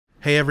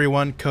Hey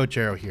everyone, Coach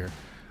Aero here.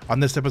 On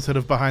this episode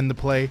of Behind the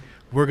Play,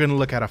 we're going to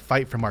look at a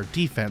fight from our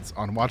defense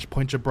on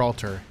Watchpoint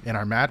Gibraltar in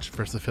our match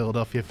versus the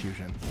Philadelphia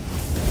Fusion.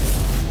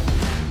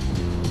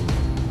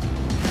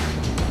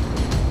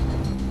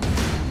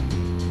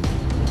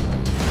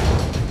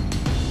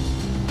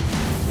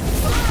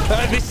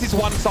 This is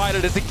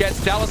one-sided as it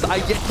gets. Dallas are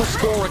yet to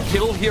score a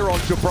kill here on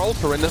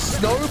Gibraltar, and the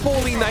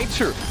snowballing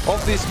nature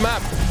of this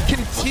map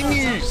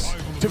continues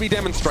to be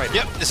demonstrated.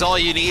 Yep, that's all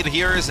you need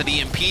here is an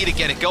EMP to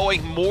get it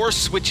going. More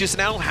switches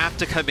now have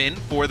to come in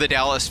for the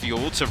Dallas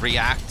Fuel to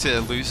react to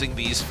losing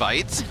these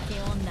fights.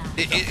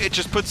 It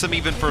just puts them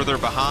even further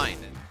behind.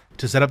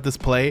 To set up this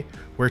play,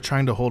 we're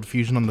trying to hold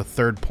Fusion on the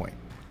third point.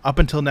 Up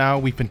until now,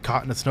 we've been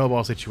caught in a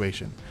snowball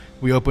situation.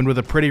 We opened with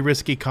a pretty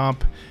risky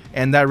comp,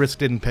 and that risk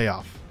didn't pay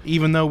off.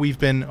 Even though we've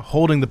been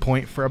holding the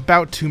point for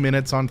about 2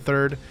 minutes on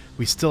third,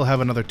 we still have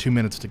another 2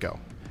 minutes to go.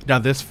 Now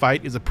this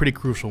fight is a pretty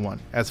crucial one,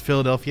 as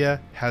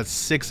Philadelphia has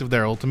 6 of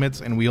their ultimates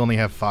and we only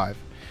have 5.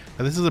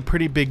 Now this is a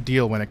pretty big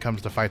deal when it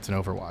comes to fights in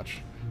Overwatch.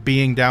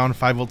 Being down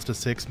 5 ults to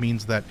 6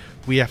 means that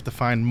we have to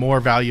find more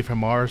value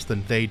from ours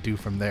than they do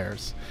from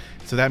theirs.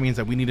 So that means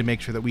that we need to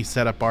make sure that we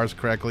set up ours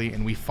correctly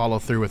and we follow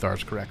through with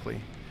ours correctly.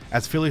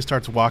 As Philly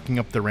starts walking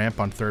up the ramp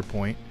on third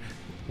point,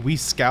 we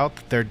scout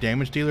that their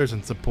damage dealers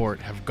and support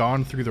have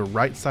gone through the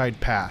right side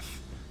path.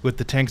 With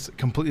the tanks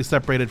completely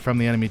separated from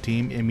the enemy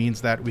team, it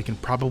means that we can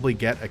probably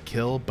get a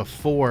kill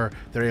before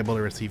they're able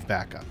to receive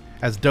backup.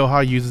 As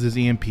Doha uses his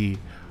EMP,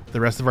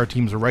 the rest of our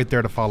teams are right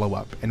there to follow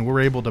up, and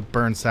we're able to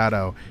burn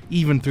Sado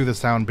even through the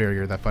sound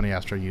barrier that Funny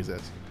Astro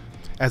uses.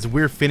 As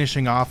we're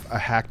finishing off a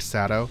hacked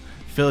Sado,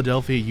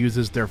 Philadelphia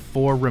uses their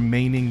 4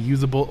 remaining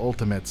usable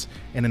ultimates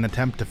in an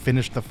attempt to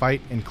finish the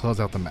fight and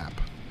close out the map.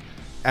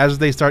 As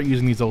they start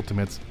using these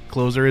ultimates,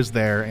 Closer is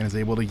there and is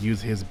able to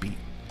use his beat.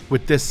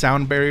 With this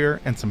sound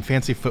barrier and some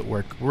fancy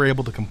footwork, we're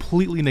able to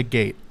completely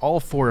negate all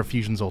 4 of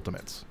Fusion's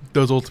ultimates.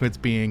 Those ultimates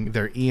being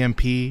their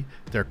EMP,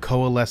 their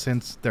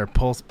Coalescence, their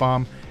Pulse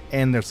Bomb,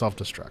 and their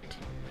Self-Destruct.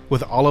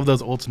 With all of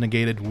those ults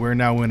negated, we're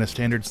now in a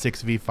standard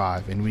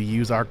 6v5, and we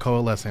use our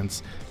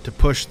Coalescence to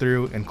push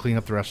through and clean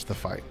up the rest of the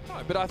fight.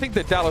 But I think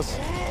that Dallas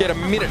get a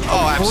minute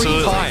of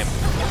free time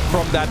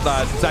from that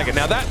Zaga.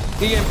 Now that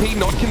EMP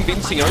not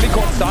convincing, only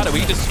caught Sado,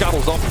 he just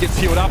scuttles off, gets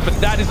healed up, but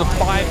that is a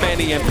 5-man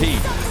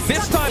EMP.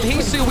 This time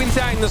Hisu wins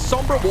out in the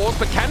Sombra Wars,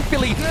 but can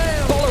Philly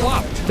follow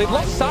up? They've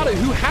lost Sado,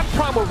 who had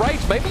Primal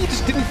Rage. Maybe he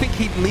just didn't think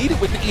he'd need it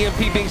with the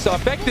EMP being so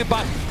effective,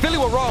 but Philly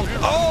were wrong.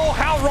 Oh,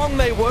 how wrong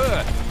they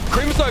were.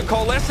 Crimzo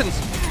Coalescence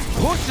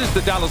pushes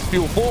the Dallas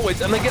Fuel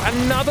forwards, and they get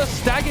another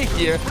stagger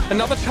here,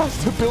 another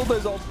chance to build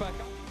those ults back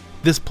up.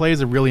 This play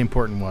is a really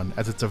important one,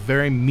 as it's a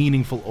very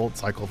meaningful ult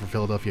cycle for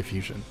Philadelphia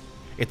Fusion.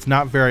 It's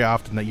not very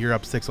often that you're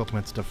up 6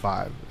 ultimates to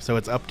 5, so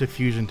it's up to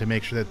Fusion to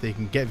make sure that they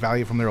can get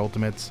value from their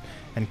ultimates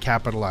and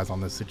capitalize on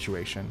this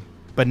situation.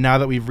 But now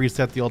that we've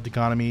reset the ult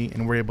economy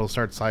and we're able to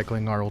start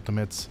cycling our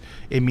ultimates,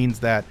 it means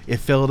that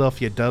if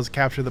Philadelphia does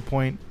capture the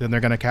point, then they're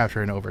going to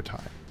capture in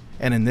overtime.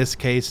 And in this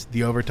case,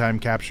 the overtime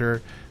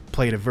capture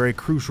played a very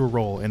crucial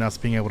role in us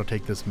being able to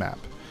take this map,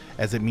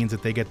 as it means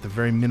that they get the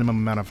very minimum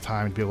amount of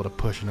time to be able to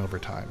push in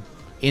overtime.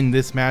 In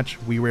this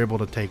match, we were able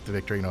to take the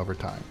victory in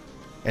overtime,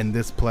 and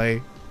this play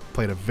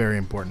played a very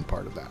important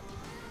part of that.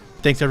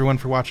 Thanks everyone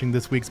for watching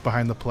this week's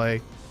Behind the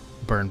Play.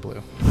 Burn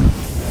Blue.